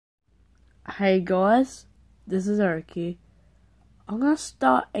Hey guys, this is Eric here. I'm going to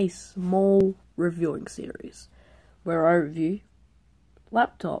start a small reviewing series where I review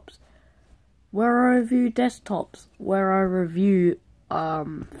laptops, where I review desktops, where I review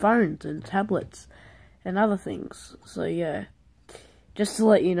phones and tablets and other things. So yeah, just to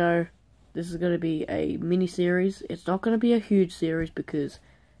let you know, this is going to be a mini series. It's not going to be a huge series because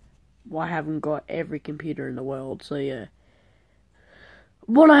I haven't got every computer in the world. So yeah,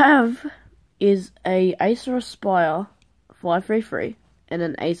 what I have is a Acer Aspire 533 and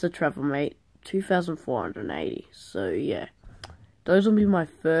an Acer Travelmate 2480. So yeah, those will be my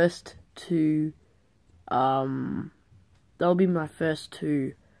first two. They'll be my first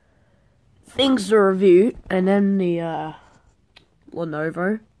two things to review, and then the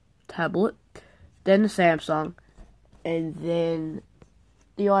Lenovo tablet, then the Samsung, and then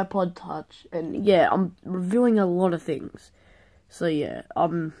the iPod Touch. And yeah, I'm reviewing a lot of things. So yeah,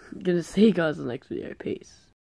 I'm gonna see you guys in the next video. Peace.